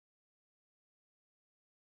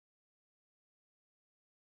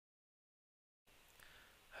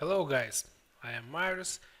Hello guys, I am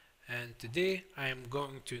Marius and today I am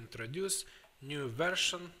going to introduce new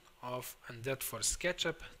version of Undet for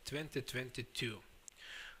SketchUp 2022.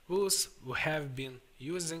 Those who have been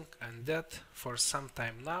using Undet for some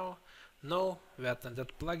time now know that Undet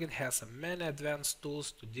plugin has many advanced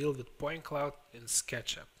tools to deal with point cloud in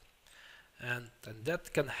SketchUp, and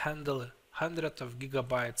Undet can handle hundreds of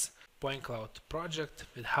gigabytes point cloud project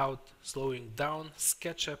without slowing down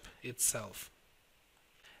SketchUp itself.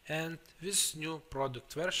 And this new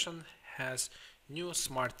product version has new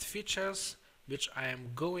smart features which I am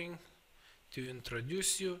going to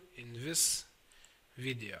introduce you in this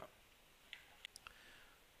video.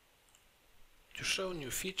 To show new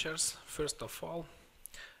features, first of all,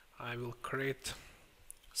 I will create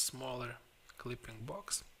a smaller clipping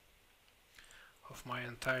box of my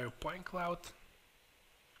entire point cloud.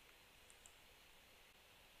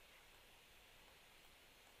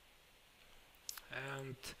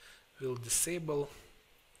 And will disable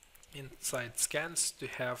inside scans to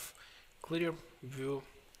have clear view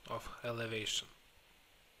of elevation.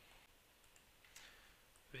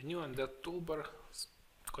 The new Undet toolbar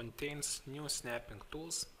contains new snapping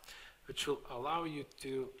tools which will allow you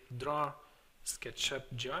to draw SketchUp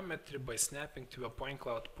geometry by snapping to the point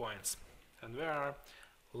cloud points. And there are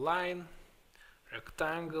line,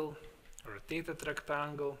 rectangle, rotated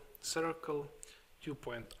rectangle, circle,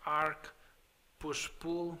 2-point arc,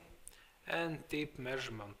 push-pull and tape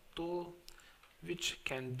measurement tool, which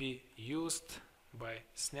can be used by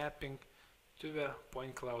snapping to the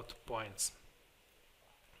point cloud points.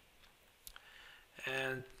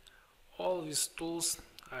 And all these tools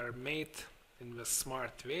are made in the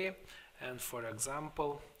smart way, and for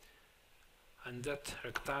example, Undet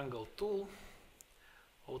rectangle tool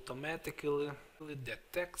automatically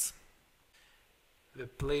detects the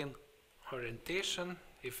plane orientation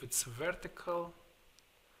if it's vertical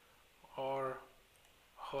or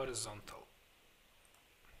horizontal.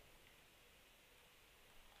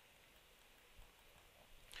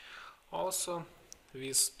 Also,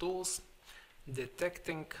 these tools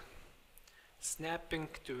detecting snapping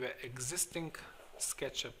to the existing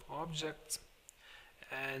SketchUp objects,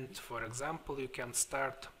 and for example you can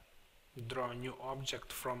start draw a new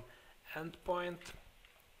object from endpoint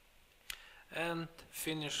and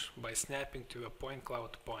finish by snapping to the point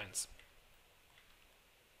cloud points.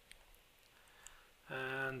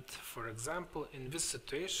 And for example, in this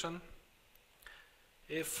situation,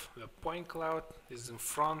 if the point cloud is in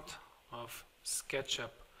front of SketchUp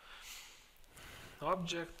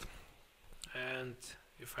object, and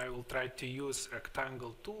if I will try to use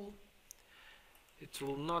rectangle tool, it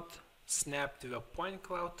will not snap to the point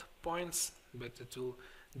cloud points, but it will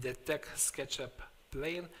detect SketchUp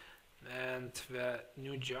plane, and the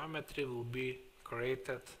new geometry will be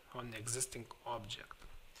created on existing object.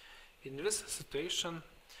 In this situation,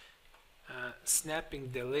 snapping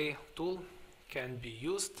delay tool can be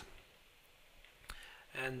used,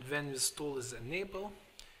 and when this tool is enabled,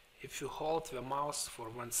 if you hold the mouse for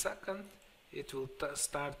 1 second, it will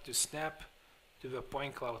start to snap to the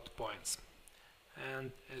point cloud points.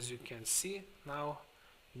 And as you can see, now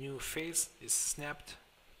new face is snapped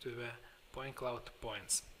to the point cloud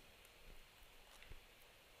points.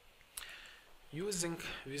 Using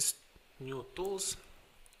these new tools,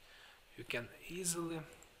 you can easily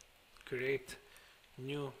create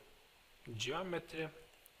new geometry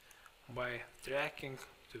by tracking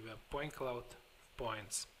to the point cloud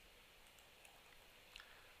points.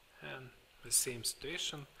 And the same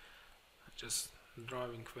situation, just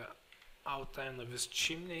drawing the outline of this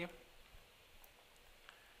chimney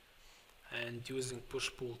and using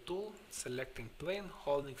push-pull tool, selecting plane,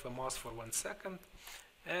 holding the mouse for 1 second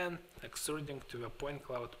and extruding to the point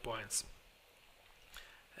cloud points.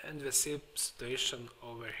 And the same situation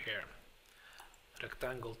over here.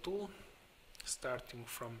 Rectangle tool, starting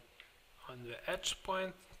from on the edge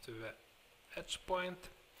point to the edge point,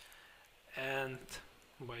 and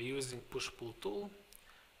by using push-pull tool,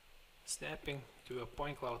 snapping to the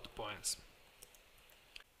point cloud points.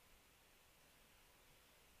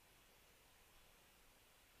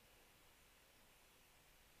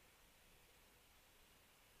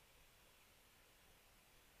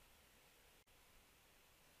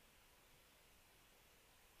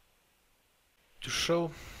 To show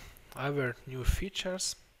other new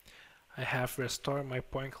features, I have restored my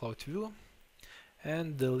point cloud view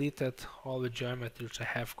and deleted all the geometry which I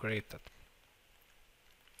have created,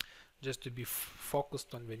 just to be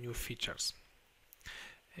focused on the new features.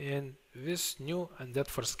 In this new Undet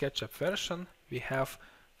for SketchUp version, we have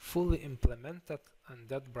fully implemented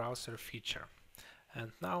Undet Browser feature.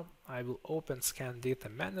 And now I will open Scan Data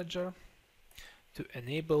Manager to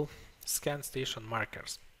enable scan station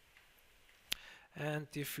markers. And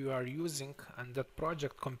if you are using Undet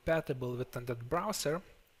project compatible with Undet Browser,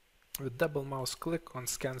 with double mouse click on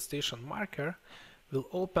scan station marker will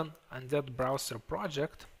open Undet Browser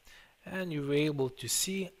project, and you will be able to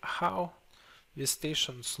see how the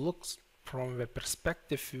stations looks from the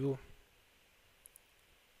perspective view,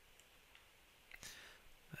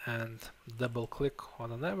 and double click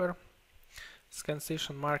on another scan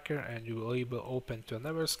station marker and you will be able to open to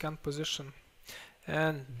another scan position.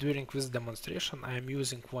 And during this demonstration I am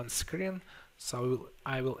using one screen, so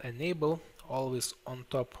I will enable always on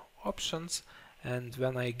top options, and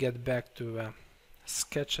when I get back to the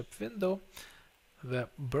SketchUp window, the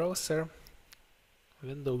browser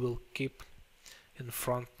window will keep in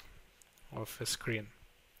front of the screen.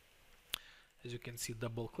 As you can see,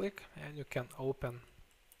 double click and you can open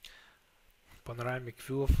panoramic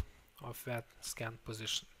view of that scan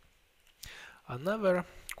position. Another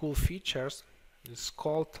cool features is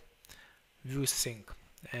called view sync,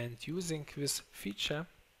 and using this feature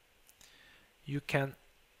you can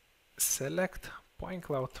select point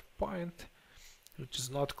cloud point which is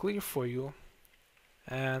not clear for you,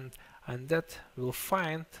 and that will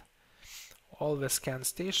find all the scan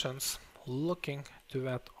stations looking to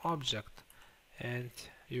that object, and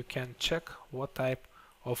you can check what type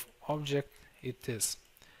of object it is.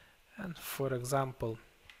 And for example,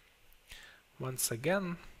 once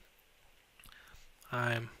again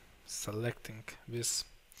I'm selecting this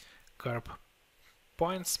curve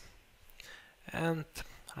points, and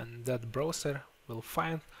that browser will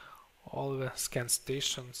find all the scan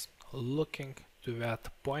stations looking to that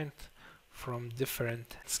point from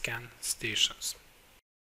different scan stations.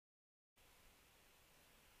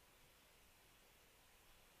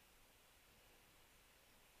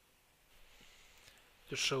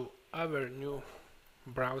 To show our new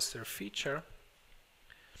browser feature,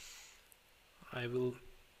 I will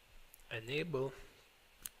enable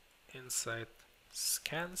inside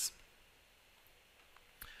scans,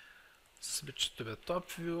 switch to the top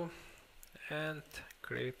view and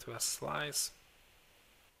create the slice.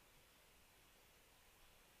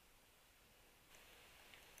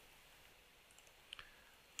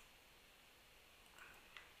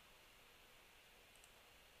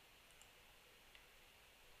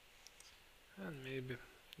 And maybe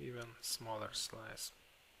even smaller slice.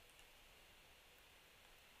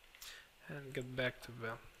 And get back to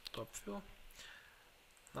the top view.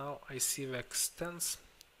 Now I see the extents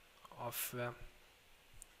of the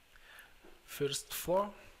first floor,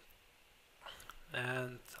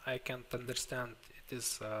 and I can't understand it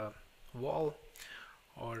is a wall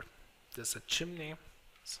or it is a chimney.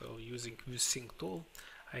 So using view sync tool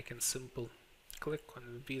I can simply click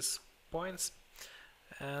on these points,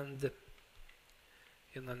 and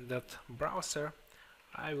in Undet Browser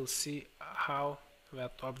I will see how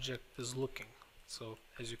that object is looking. So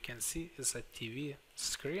as you can see, it's a TV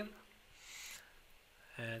screen,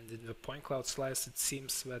 and in the point cloud slice it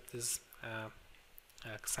seems that is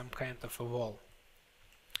some kind of a wall.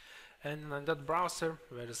 And in Undet Browser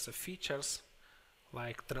there is a features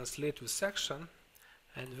like translate with section,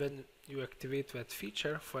 and when you activate that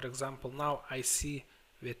feature, for example, now I see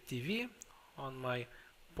the TV on my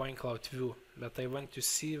point cloud view, but I want to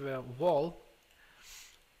see the wall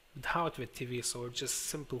without the TV, so just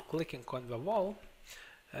simple clicking on the wall,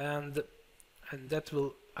 and that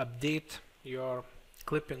will update your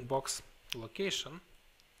clipping box location.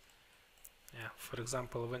 For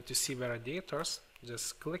example, I want to see the radiators,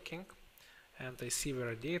 just clicking and I see the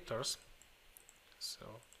radiators. So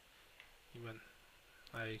even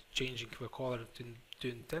I changing the color to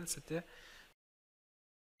intensity,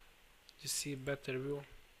 you see better view.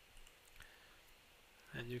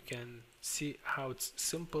 And you can see how it's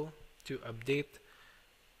simple to update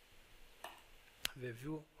the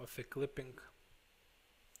view of a clipping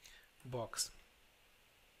box.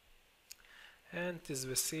 And it is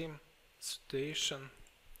the same situation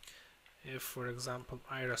if, for example,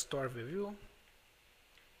 I restore the view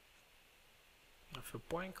of a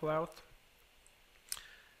point cloud,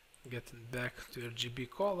 getting back to RGB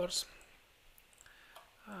colors,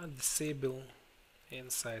 disable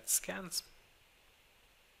inside scans,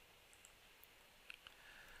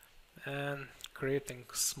 and creating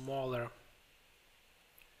smaller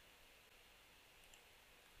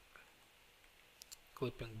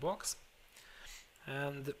clipping box.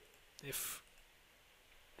 And if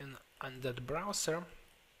in Undet Browser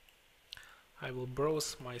I will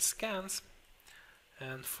browse my scans,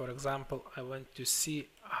 and for example I want to see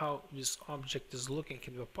how this object is looking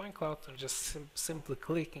in the point cloud, I'm just simply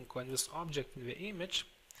clicking on this object in the image,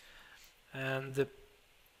 and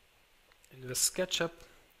In the SketchUp,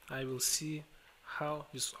 I will see how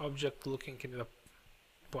this object looking in the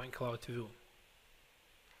point cloud view.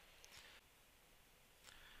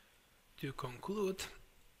 To conclude,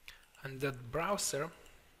 Undet Browser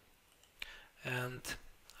and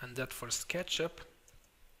Undet for SketchUp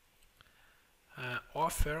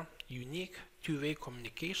offer unique two-way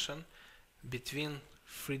communication between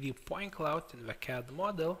 3D point cloud in the CAD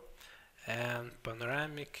model and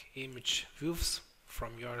panoramic image views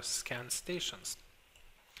from your scan stations.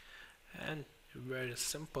 And very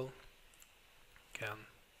simple, can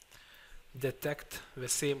detect the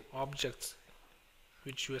same objects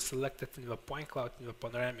which you selected in the point cloud in the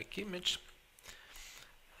panoramic image,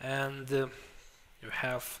 and you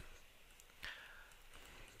have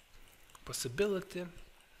possibility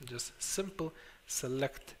just simple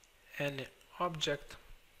select any object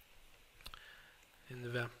in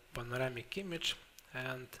the panoramic image,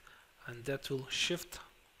 and that will shift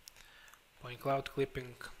point cloud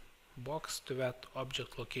clipping box to that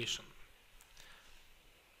object location.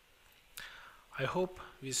 I hope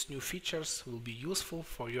these new features will be useful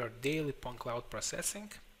for your daily point cloud processing,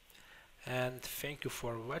 and thank you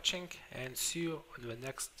for watching, and see you on the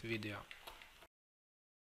next video.